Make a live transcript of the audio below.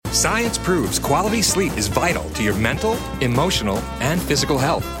Science proves quality sleep is vital to your mental, emotional, and physical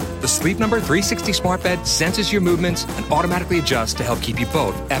health. The Sleep Number 360 smart bed senses your movements and automatically adjusts to help keep you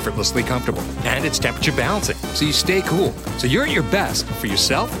both effortlessly comfortable. And it's temperature balancing, so you stay cool. So you're at your best for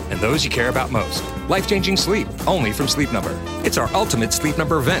yourself and those you care about most. Life-changing sleep, only from Sleep Number. It's our ultimate Sleep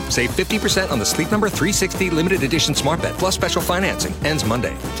Number event. Save 50% on the Sleep Number 360 limited edition smart bed, plus special financing. Ends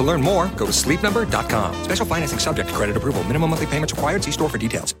Monday. To learn more, go to sleepnumber.com. Special financing subject to credit approval. Minimum monthly payments required. See store for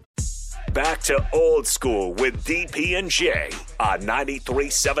details. Back to Old School with DP and J on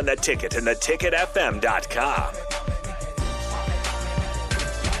 93.7 The Ticket and theticketfm.com.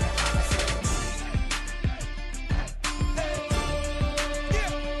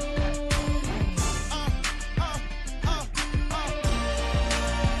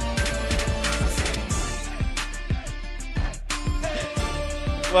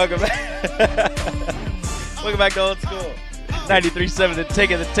 Welcome back. Welcome back to Old School. 93.7 The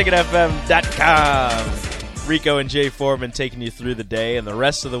Ticket, theticketfm.com. Rico and Jay Foreman taking you through the day and the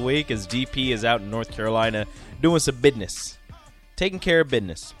rest of the week as DP is out in North Carolina doing some business. Taking care of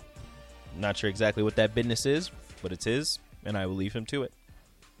business. Not sure exactly what that business is, but it's his, and I will leave him to it.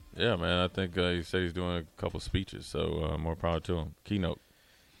 Yeah, man, I think he said he's doing a couple speeches, so more power to him. Keynote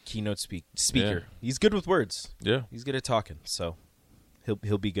speaker. Yeah. He's good with words. Yeah. He's good at talking, so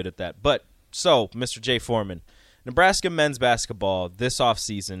he'll be good at that. But, so, Mr. Jay Foreman, Nebraska men's basketball this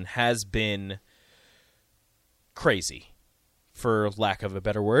offseason has been crazy, for lack of a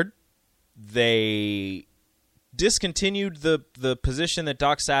better word. They discontinued the position that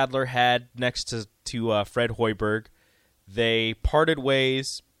Doc Sadler had next to Fred Hoiberg. They parted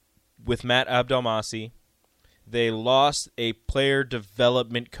ways with Matt Abdelmassih. They lost a player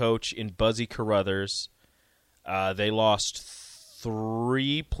development coach in Buzzy Carruthers. They lost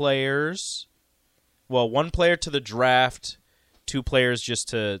 3 players. Well, 1 player to the draft, 2 players just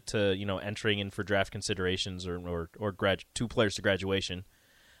to entering in for draft considerations or 2 players to graduation.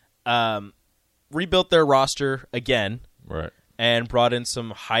 Rebuilt their roster again, right, and brought in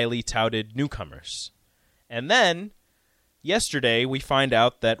some highly touted newcomers. And then yesterday we find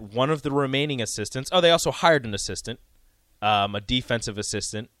out that one of the remaining assistants. Oh, they also hired an assistant, a defensive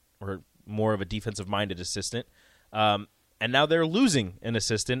assistant, or more of a defensive-minded assistant. And now they're losing an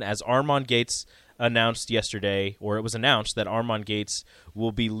assistant as Armon Gates announced yesterday, or it was announced that Armon Gates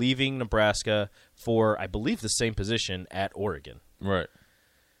will be leaving Nebraska for, I believe, the same position at Oregon. Right.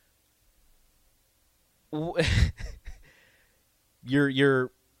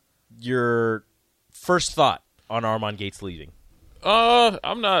 Your first thought on Armon Gates leaving?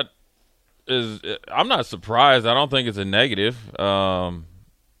 I'm not surprised. I don't think it's a negative.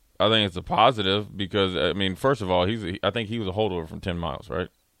 I think it's a positive because, I mean, first of all, I think he was a holdover from 10 Miles, right?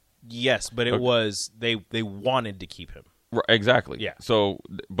 Yes, but it was they wanted to keep him. Right, exactly. Yeah. So,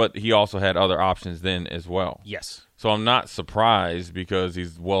 but he also had other options then as well. Yes. So I'm not surprised because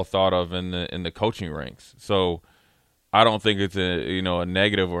he's well thought of in the coaching ranks. So I don't think it's a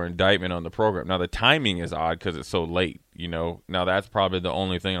negative or indictment on the program. Now the timing is odd because it's so late. Now that's probably the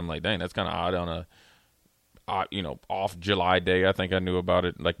only thing I'm like, dang, that's kind of odd on a off July day. I think I knew about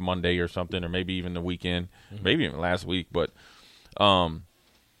it like Monday or something, or maybe even the weekend, maybe even last week. But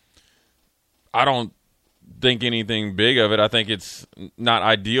I don't think anything big of it. I think it's not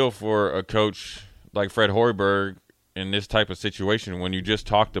ideal for a coach like Fred Hoiberg in this type of situation when you just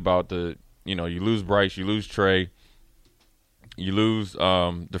talked about you lose Bryce, you lose Trey, you lose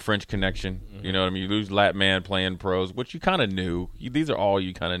the French connection. You know what I mean? You lose Latman playing pros, which you kind of knew. These are all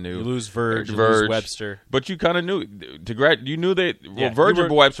you kind of knew. You lose Verge, you lose Webster. But you kind of knew you knew that Verge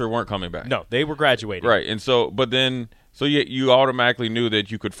and Webster weren't coming back. No, they were graduating. Right, and so you automatically knew that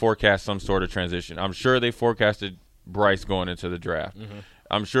you could forecast some sort of transition. I'm sure they forecasted Bryce going into the draft.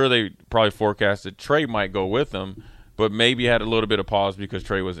 I'm sure they probably forecasted Trey might go with them, but maybe had a little bit of pause because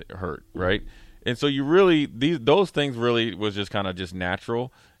Trey was hurt, right? And so you really those things really was just kind of just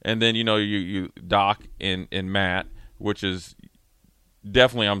natural. And then you Doc and Matt, which is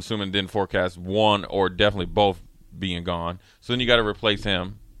definitely, I'm assuming, didn't forecast one or definitely both being gone. So then you got to replace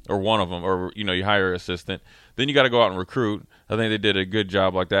him or one of them, or you hire an assistant. Then you got to go out and recruit. I think they did a good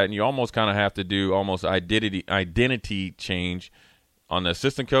job like that. And you almost kind of have to do almost identity change on the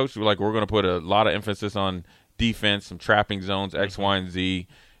assistant coach. Like, we're going to put a lot of emphasis on defense, some trapping zones, X, Y, and Z,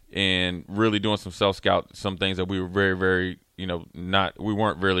 and really doing some self-scout, some things that we were very, very, we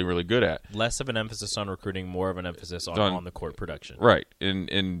weren't really, really good at. Less of an emphasis on recruiting, more of an emphasis on the court production. Right,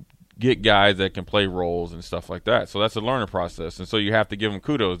 and get guys that can play roles and stuff like that. So that's a learning process, and so you have to give them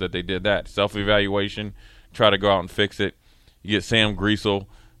kudos that they did that. Self-evaluation, try to go out and fix it. You get Sam Griesel,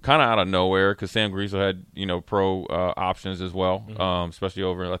 kind of out of nowhere because Sam Griesel had, pro options as well, especially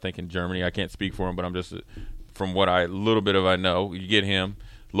over, I think, in Germany. I can't speak for him, but I'm just from what I know. You get him,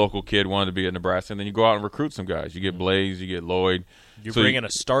 local kid, wanted to be at Nebraska, and then you go out and recruit some guys. You get Blaze, you get Lloyd. You bring in a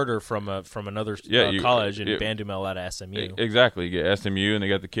starter from another college and Bandumel out of SMU. Exactly. You get SMU, and they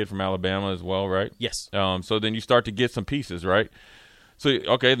got the kid from Alabama as well, right? Yes. So then you start to get some pieces, right? So,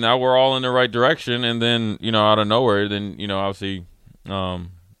 okay, now we're all in the right direction, and then, out of nowhere, then, obviously,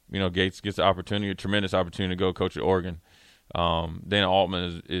 Gates gets the opportunity, a tremendous opportunity to go coach at Oregon. Dana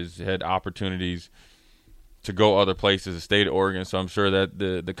Altman is had opportunities to go other places, to stay at Oregon, so I'm sure that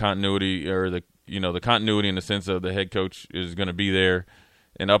the continuity or the continuity in the sense of the head coach is going to be there.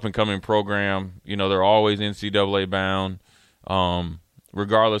 An up-and-coming program, they're always NCAA bound.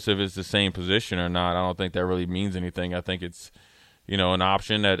 Regardless if it's the same position or not, I don't think that really means anything. I think it's, an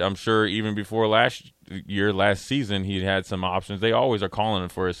option that I'm sure even before last season, he had some options. They always are calling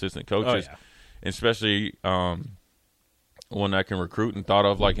for assistant coaches, especially one that can recruit and thought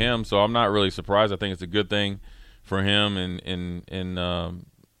of like him. So I'm not really surprised. I think it's a good thing for him and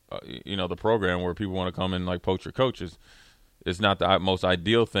the program where people want to come in like poacher coaches. It's not the most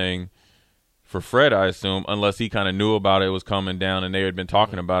ideal thing for Fred, I assume, unless he kind of knew about it was coming down and they had been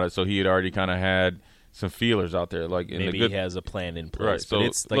talking about it, so he had already kind of had some feelers out there. Like maybe he has a plan in place. Right. So but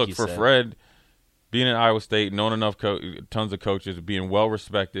it's, like look, you for said, Fred, being in Iowa State, knowing enough tons of coaches, being well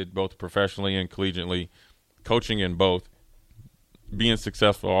respected both professionally and collegiately, coaching in both, being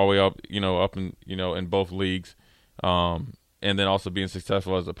successful all the way up, up in in both leagues, and then also being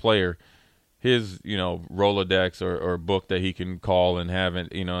successful as a player. His, Rolodex or book that he can call and have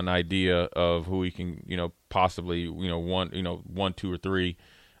an idea of who he can, possibly, one, two, or three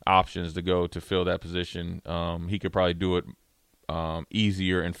options to go to fill that position. He could probably do it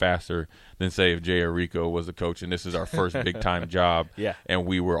easier and faster than, say, if Jay Arrico was a coach and this is our first big-time job and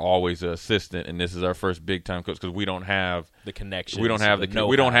we were always an assistant and this is our first big-time coach, because we don't have the connection. We don't have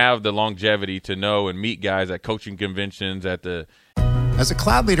we don't have the longevity to know and meet guys at coaching conventions at the As a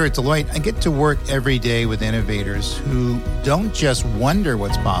cloud leader at Deloitte, I get to work every day with innovators who don't just wonder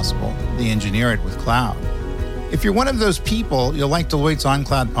what's possible, they engineer it with cloud. If you're one of those people, you'll like Deloitte's On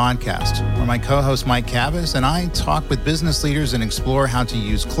Cloud podcast, where my co-host Mike Cavas and I talk with business leaders and explore how to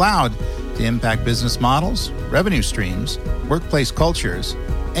use cloud to impact business models, revenue streams, workplace cultures,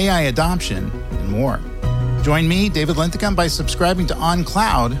 AI adoption, and more. Join me, David Linthicum, by subscribing to On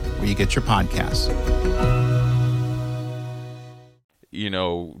Cloud, where you get your podcasts.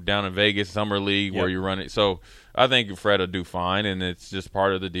 Down in Vegas, Summer League, where you run it. So I think Fred will do fine, and it's just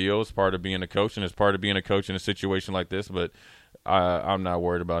part of the deal. It's part of being a coach, and it's part of being a coach in a situation like this. But I'm not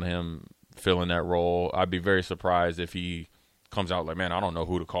worried about him filling that role. I'd be very surprised if he comes out like, man, I don't know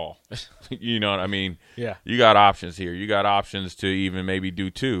who to call. You know what I mean? Yeah. You got options here. You got options to even maybe do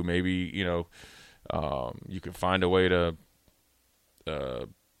two. Maybe, you could find a way to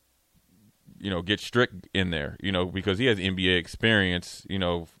get Strick in there, because he has NBA experience,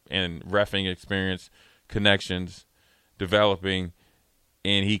 and reffing experience, connections, developing,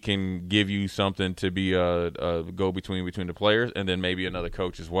 and he can give you something to be a go-between between the players and then maybe another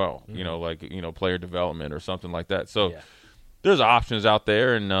coach as well, player development or something like that. So there's options out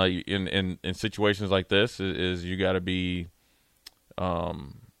there, and in situations like this is you got to be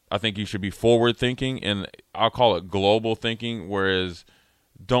I think you should be forward-thinking, and I'll call it global thinking, whereas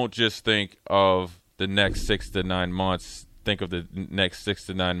don't just think of the next 6 to 9 months. Think of the next 6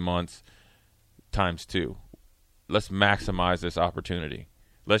 to 9 months times 2. Let's maximize this opportunity.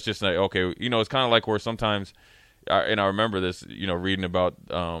 Let's just say, okay, it's kind of like where sometimes, and I remember this, reading about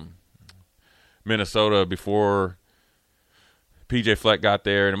Minnesota before PJ Fleck got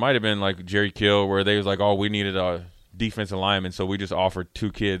there, and it might have been like Jerry Kill, where they was like, oh, we needed a defensive lineman, so we just offered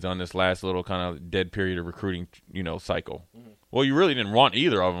 2 kids on this last little kind of dead period of recruiting, cycle. Mm-hmm. Well, you really didn't want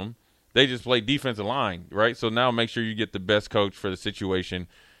either of them. They just played defensive line, right? So now make sure you get the best coach for the situation,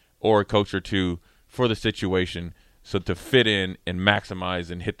 or a coach or two for the situation, so to fit in and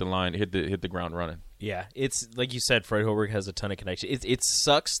maximize and hit the line, hit the ground running. Yeah, it's like you said, Fred Hoiberg has a ton of connection. It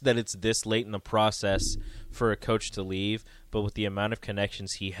sucks that it's this late in the process for a coach to leave, but with the amount of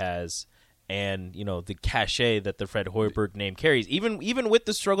connections he has and, the cachet that the Fred Hoiberg name carries, even with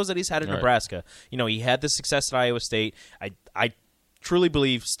the struggles that he's had in Nebraska, he had the success at Iowa State. I truly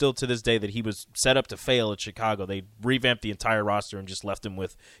believe still to this day that he was set up to fail at Chicago. They revamped the entire roster and just left him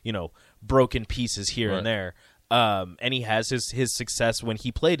with, broken pieces here and there. And he has his success when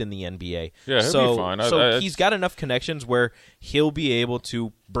he played in the NBA. Yeah, he'll be fine. So he's got enough connections where he'll be able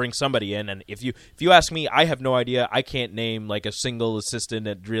to bring somebody in. And if you ask me, I have no idea. I can't name like a single assistant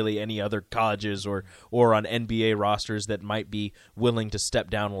at really any other colleges or on NBA rosters that might be willing to step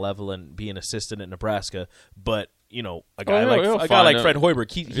down a level and be an assistant at Nebraska. But a guy like Fred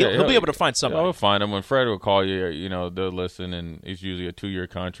Hoiberg, he'll be able to find somebody. He'll find him. When Fred will call you, they'll listen, and it's usually a 2-year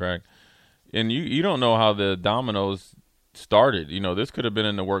contract. And you don't know how the dominoes started. This could have been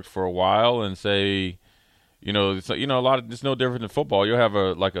in the works for a while, and say, a lot of it's no different than football. You'll have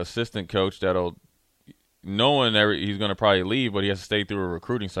a assistant coach that'll knowing he's going to probably leave, but he has to stay through a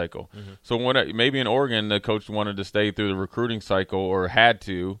recruiting cycle. Mm-hmm. So maybe in Oregon, the coach wanted to stay through the recruiting cycle or had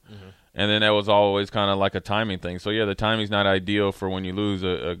to, and then that was always kind of like a timing thing. So yeah, the timing's not ideal for when you lose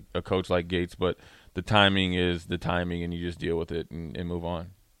a coach like Gates, but the timing is the timing, and you just deal with it and move on.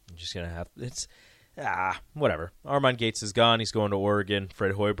 Just gonna have whatever. Armand Gates is gone. He's going to Oregon.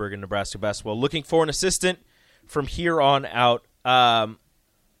 Fred Hoiberg in Nebraska basketball. Looking for an assistant from here on out.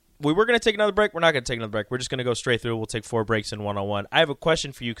 We were gonna take another break. We're not gonna take another break. We're just gonna go straight through. We'll take 4 breaks in 101. I have a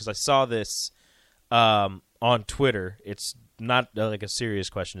question for you because I saw this on Twitter. It's not like a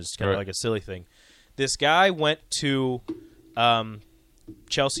serious question. It's kind of like a silly thing. This guy went to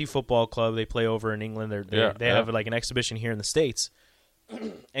Chelsea Football Club. They play over in England. They have like an exhibition here in the States.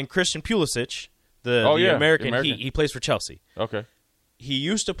 And Christian Pulisic, the American, he plays for Chelsea. Okay. He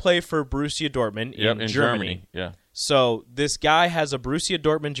used to play for Borussia Dortmund in Germany. Yeah. So this guy has a Borussia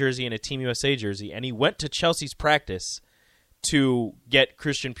Dortmund jersey and a Team USA jersey, and he went to Chelsea's practice to get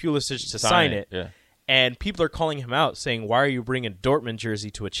Christian Pulisic to sign it. Yeah. And people are calling him out, saying, "Why are you bringing a Dortmund jersey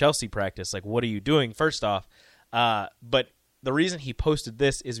to a Chelsea practice? Like, what are you doing?" First off, but the reason he posted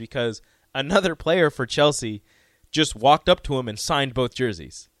this is because another player for Chelsea just walked up to him and signed both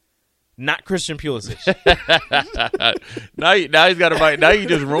jerseys. Not Christian Pulisic. now he's got to buy. Now you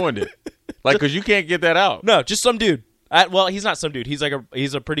just ruined it. Like, because you can't get that out. No, just some dude. Well, he's not some dude. He's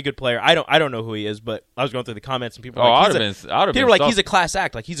a pretty good player. I don't know who he is, but I was going through the comments and people were like, he's a class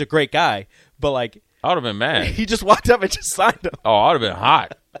act. Like, he's a great guy, but like, I would have been mad. He just walked up and just signed him. Oh, I would have been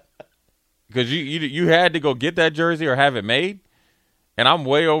hot because you had to go get that jersey or have it made. And I'm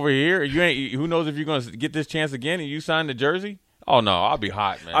way over here. You ain't. Who knows if you're going to get this chance again and you sign the jersey? Oh, no. I'll be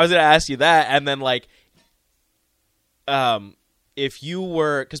hot, man. I was going to ask you that. And then, like, if you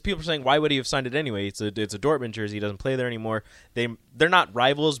were – because people are saying, why would he have signed it anyway? It's a Dortmund jersey. He doesn't play there anymore. They're not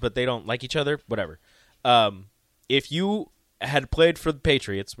rivals, but they don't like each other. Whatever. If you had played for the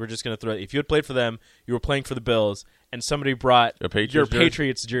Patriots, we're just going to throw it. If you had played for them, you were playing for the Bills, and somebody brought your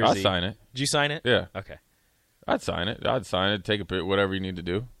Patriots jersey. I'll sign it. Did you sign it? Yeah. Okay. I'd sign it. Take a picture, whatever you need to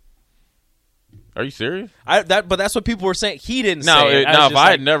do. Are you serious? But that's what people were saying. He didn't say it. Now, if I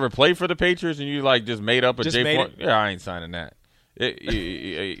had never played for the Patriots and you just made up a J form, I ain't signing that.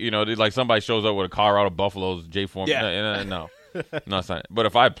 Like somebody shows up with a Colorado Buffaloes J form. Yeah. No, I'm not signing it. But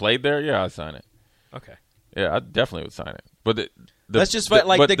if I played there, I'd sign it. Okay. Yeah, I definitely would sign it. But the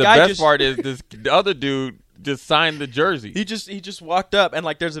best part is the other dude just signed the jersey. He just walked up, and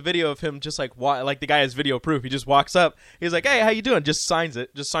like there's a video of him just like the guy has video proof. He just walks up. He's like, "Hey, how you doing?" Just signs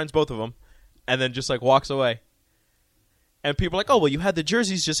it. Just signs both of them, and then just like walks away. And people are like, "Oh, well, you had the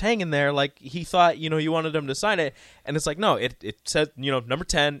jerseys just hanging there. Like he thought, you wanted him to sign it." And it's like, no, it says, number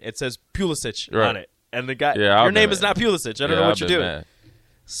 10. It says Pulisic on it, and the guy, your name is not Pulisic. I don't know what you're doing. Mad.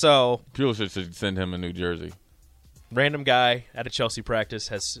 So Pulisic should send him a new jersey. Random guy at a Chelsea practice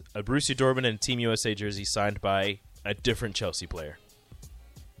has a Borussia Dortmund and Team USA jersey signed by a different Chelsea player.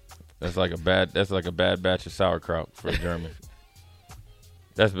 That's like a bad batch of sauerkraut for a German.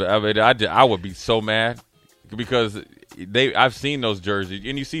 I would be so mad because I've seen those jerseys,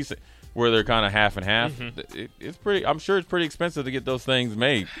 and you see where they're kind of half and half. Mm-hmm. It's pretty. I'm sure it's pretty expensive to get those things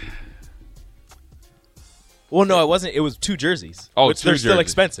made. Well, no, it wasn't. It was 2 jerseys. Oh, which they're still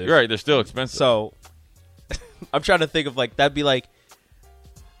expensive. You're right, they're still expensive. So I'm trying to think of that'd be like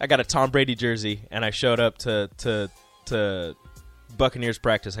I got a Tom Brady jersey and I showed up to Buccaneers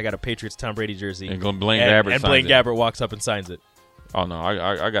practice. I got a Patriots Tom Brady jersey. And Blaine Gabbert walks up and signs it. Oh no,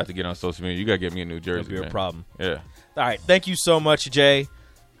 I got to get on social media. You got to get me a new jersey. It'll be a problem. Yeah. All right. Thank you so much, Jay.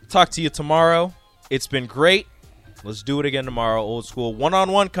 Talk to you tomorrow. It's been great. Let's do it again tomorrow. Old school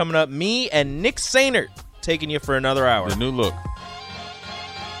 1-on-1 coming up. Me and Nick Sainert taking you for another hour. The new look.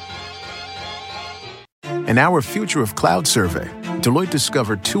 In our Future of Cloud survey, Deloitte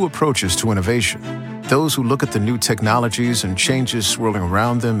discovered 2 approaches to innovation. Those who look at the new technologies and changes swirling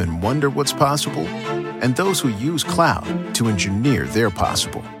around them and wonder what's possible, and those who use cloud to engineer their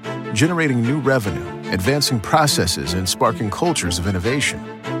possible, generating new revenue, advancing processes, and sparking cultures of innovation.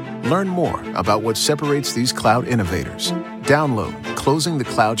 Learn more about what separates these cloud innovators. Download Closing the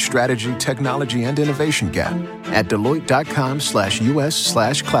Cloud Strategy, Technology, and Innovation Gap at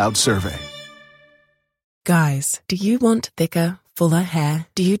Deloitte.com/US/cloud survey. Guys, do you want thicker, fuller hair?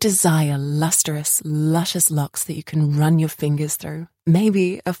 Do you desire lustrous, luscious locks that you can run your fingers through?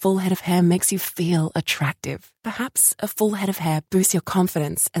 Maybe a full head of hair makes you feel attractive. Perhaps a full head of hair boosts your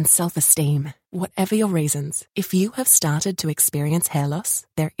confidence and self-esteem. Whatever your reasons, if you have started to experience hair loss,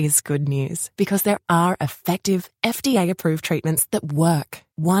 there is good news because there are effective, FDA-approved treatments that work.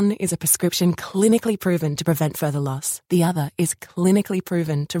 One is a prescription clinically proven to prevent further loss. The other is clinically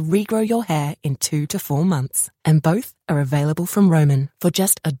proven to regrow your hair in 2 to 4 months. And both are available from Roman for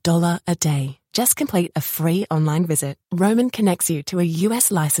just $1 a day. Just complete a free online visit. Roman connects you to a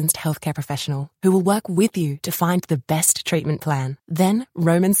US licensed healthcare professional who will work with you to find the best treatment plan. Then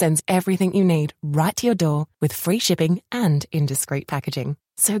Roman sends everything you need right to your door with free shipping and in discreet packaging.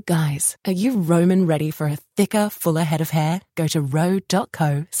 So guys, are you Roman ready for a thicker, fuller head of hair? Go to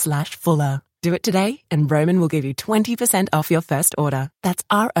ro.co/fuller. Do it today and Roman will give you 20% off your first order. That's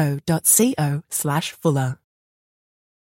ro.co/fuller.